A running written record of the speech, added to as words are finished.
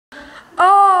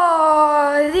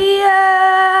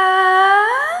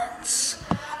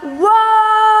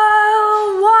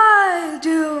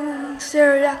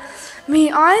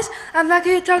guys, I'm not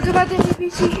going to talk about the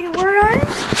ABC word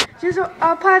irons. Just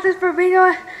practice for Reno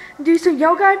and do some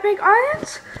yoga and make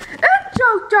irons.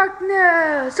 Into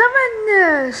darkness,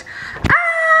 awareness.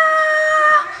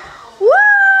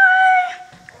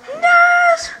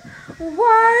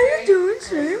 Why are you doing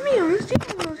to me on the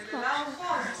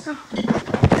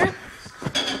okay.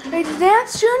 Ready to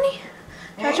dance, Juney?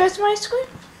 Can I trust my screen?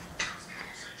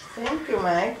 Thank you,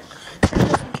 Mike.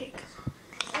 Cake.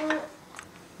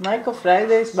 Michael,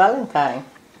 Friday is Valentine.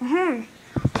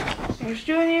 There's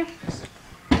Juney.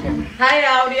 Hi,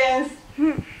 audience.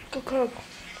 Good cook.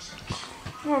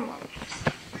 Normal.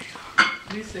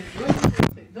 Dice,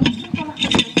 ¿dónde están las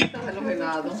cositas de los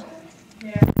helados?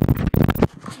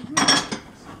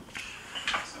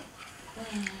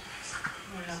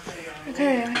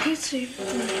 Okay, I can see.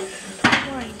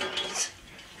 Right.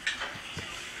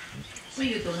 What are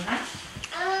you doing, huh?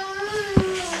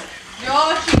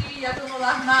 Yoshi, ya tú no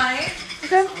das más, ¿eh?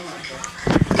 Okay.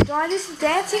 Do I do some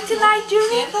dancing tonight,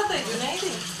 Juney? Siéntate, Juney.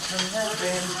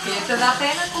 ¿Qué te da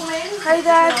pena comer? Hi,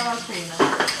 Dad.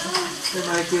 Hey,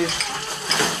 Mikey.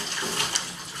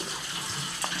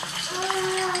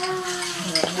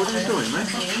 What are you doing, man?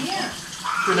 Yeah.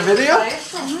 Doing a video?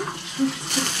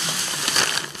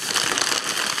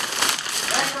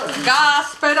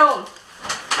 Gas pedal.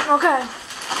 Okay.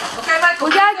 Okay, Michael.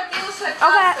 We got. the music.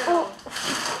 Okay.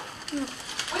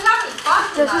 We're having fun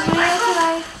This tonight, is me Michael.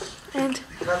 tonight, and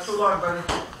Not too long, buddy.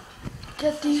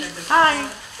 get these. Hi.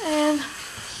 And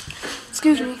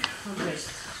excuse me. Okay.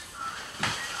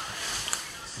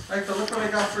 Michael, look what I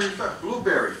got for you.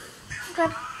 Blueberry. Okay.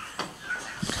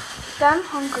 I'm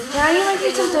hungry. Can you make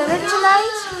me some dinner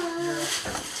tonight?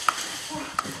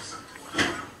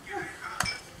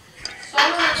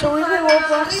 So we can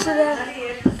Roblox today.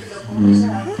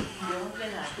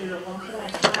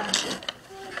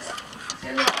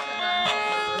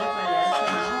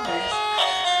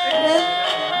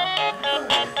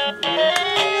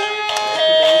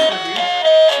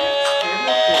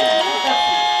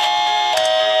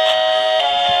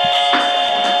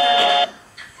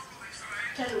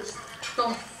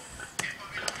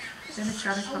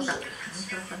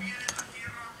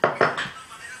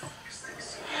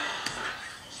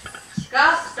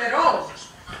 Gaspero.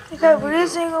 Okay, we're gonna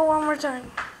sing it one more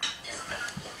time.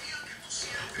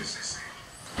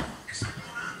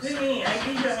 Juney, I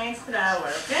give you an extra hour,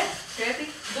 okay? Okay?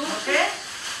 Okay?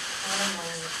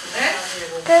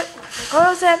 Okay,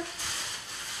 close it.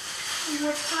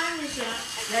 What time is it?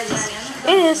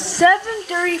 It is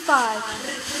 7:35.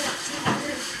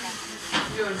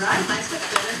 You're right, I said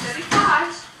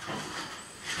 7:35.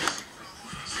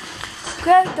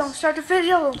 Okay, don't start the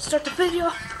video. Don't start the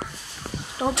video.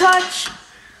 Don't touch.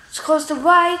 Let's close the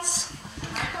lights.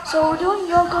 So we're doing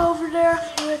yoga over there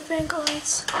with finger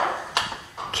lights.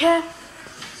 Okay.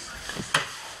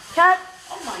 Cat.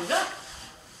 Oh my God.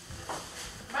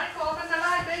 Michael, open the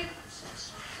light, babe.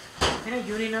 Hey,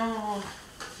 Juney, no.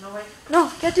 No way. No,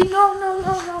 Getty, no.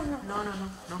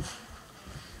 No.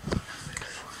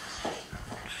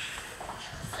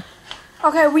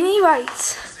 Okay, we need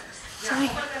lights. So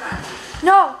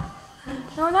no,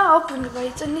 not open the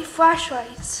lights. I need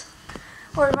flashlights.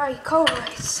 Or color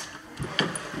lights.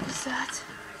 What is that?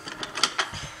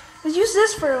 Let's use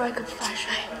this for like a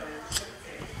flashlight.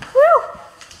 Woo!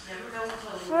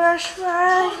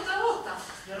 Flashlight.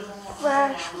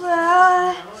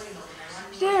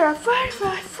 There,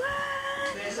 flashlight.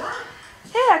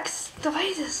 Yeah, the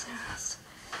light is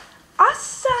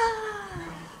awesome.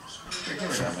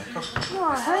 Come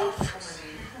on, honey.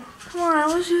 Come on, I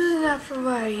was using that for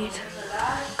light.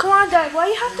 Come on, Dad, why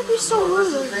you have to be so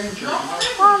rude?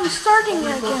 Mom, I'm starting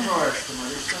again.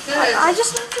 I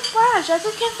just need the flash. I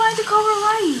just can't find the color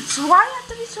lights. Why you have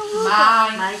to be so rude?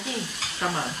 Mikey,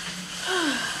 come on.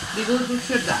 You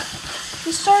should that.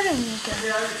 He's starting again.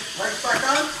 Lights back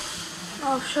on?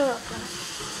 Oh, shut up, then.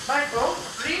 Michael,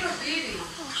 rino, Didi.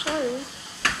 Oh, sorry.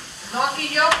 No,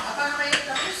 aquí yo. Apágame ahí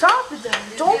también. Stop it, then.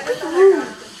 Don't be rude.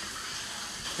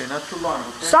 Okay, not too long,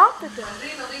 okay? Stop it, then.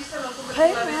 Rino, díselo tú que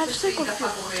Okay, tú la I have to stick with necesitas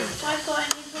para you. comer. Michael, I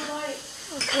need the light.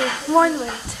 Okay, one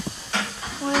light.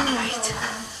 One light.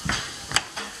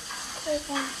 Okay,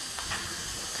 one.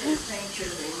 Thank you,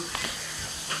 baby.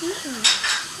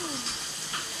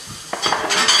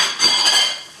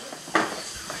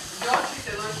 Yoshi,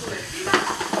 te doy tu vestida.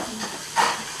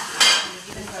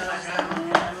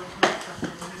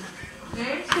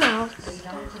 No.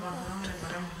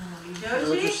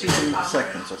 We'll just see you in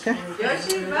seconds, okay?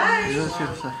 Yoshi, bye. Just see you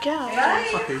in seconds.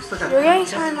 Yeah. Okay, you still got You're getting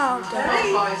time out there.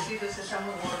 Pobrecito, se está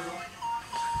muy gordo.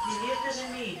 Diviértete de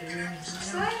mí.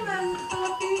 Bye,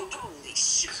 papi.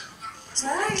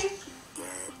 Bye.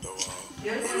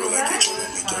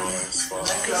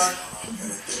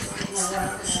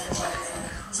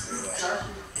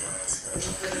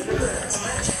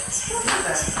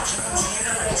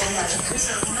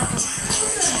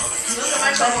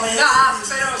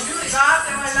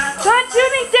 Come,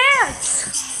 Juney, dance!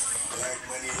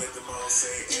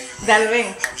 Dale,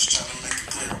 ven.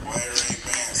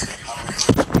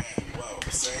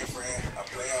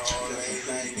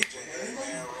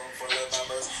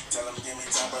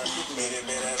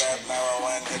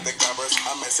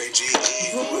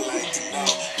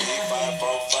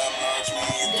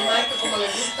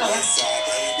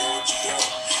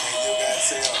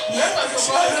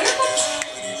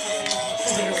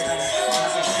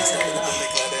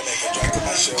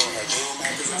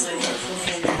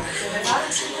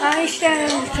 I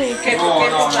stand and take it. No,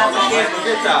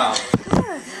 get down.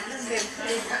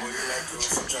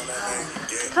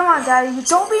 Come on, Daddy, you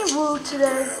don't be rude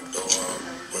today.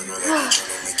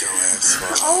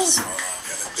 Oh,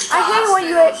 I hate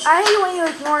when you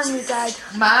ignore me, Dad.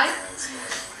 Mike.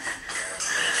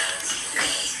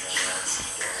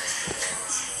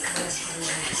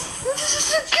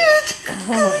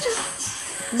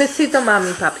 Besito,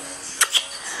 mami, papi.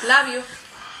 Love you.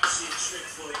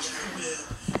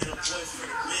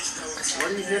 What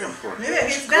do you hit him for?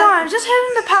 Come on, just hit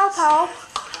him the pow pow.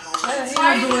 He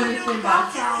don't do anything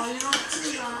bad.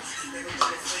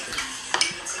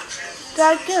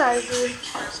 Dad, get out of here.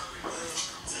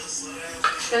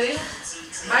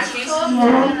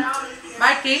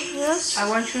 Mikey, Yes? I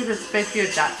want you to respect your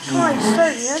dad. Come on, you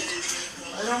started it.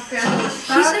 I don't care.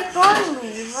 He's ignoring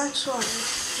me. That's why.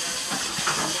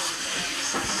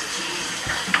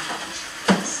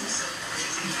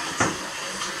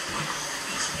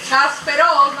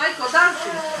 Casperol, Michael,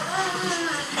 dancing.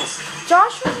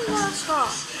 Joshua, you want to stop.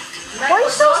 Why are you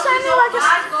still standing like a...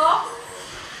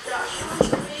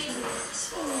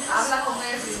 Habla con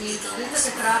él, Rinito.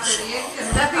 Dice que trate bien, que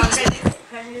no te deja que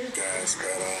termine.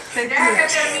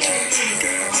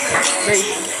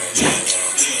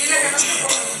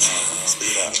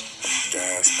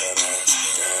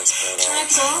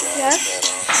 Yes?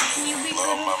 Can you be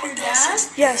good with your dad?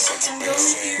 Yes. And go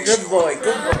with your Good boy,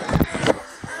 good boy.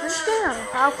 Just get him.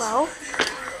 Pow pow.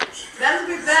 That's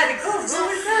with daddy. Go with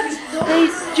daddy. Hey,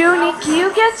 Juney, can you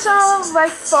get some,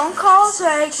 like, phone calls,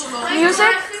 like, music?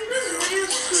 I think this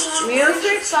video's too long.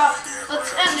 Music? Stop.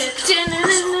 Let's end it.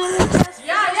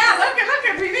 Yeah, look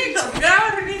at Rinito. Graba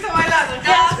a Rinito bailando.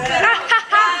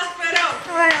 Casperol.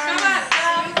 Come on.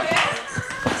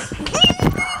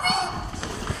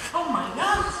 Oh my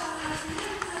God.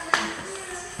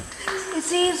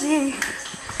 It's easy.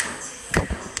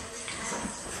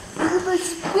 Everybody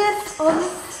spit on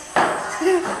it.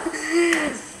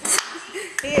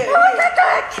 Here. Oh,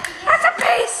 that's a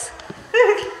piece.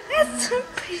 That's a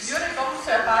piece. Yo le cómo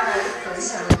se apaga esto.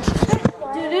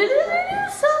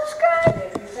 Subscribe.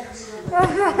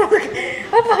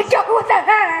 Oh my God, what the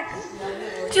heck?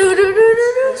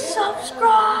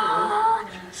 Subscribe.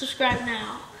 Subscribe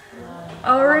now.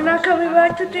 Oh, we're not coming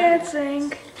back to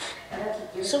dancing.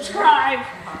 Subscribe.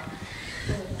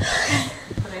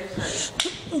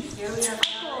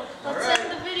 Let's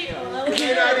end the video. That was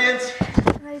Good good. audience.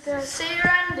 Like that. Say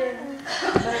your ending.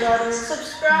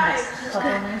 Subscribe.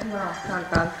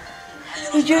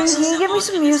 Hey, Juney, can you give me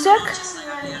some music?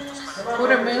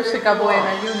 Pura música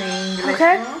buena, Juney, en inglés.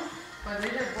 Okay. ¿no?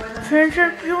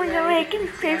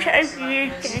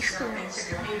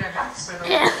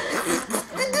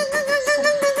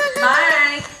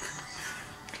 Mike.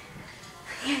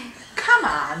 Come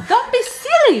on, don't be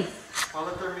silly.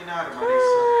 Fala terminar,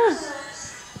 Marisa.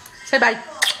 Say bye.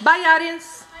 Bye,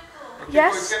 audience. Okay,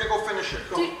 Yes? He's gonna go finish it.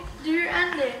 Go. Do your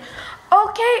ending.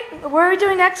 Okay, what are we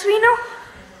doing next, Rino?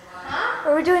 Huh?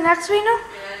 What are we doing next, Rino?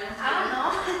 I don't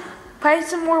know. Play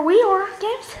some more Wii or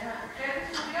games?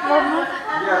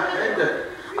 Yeah, end it.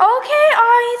 Okay,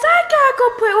 audience, I gotta go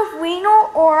play with Reno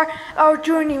or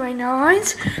Juney right now,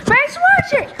 audience. Thanks for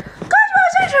watching.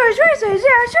 Guys,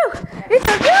 it's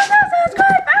a good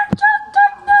subscribe and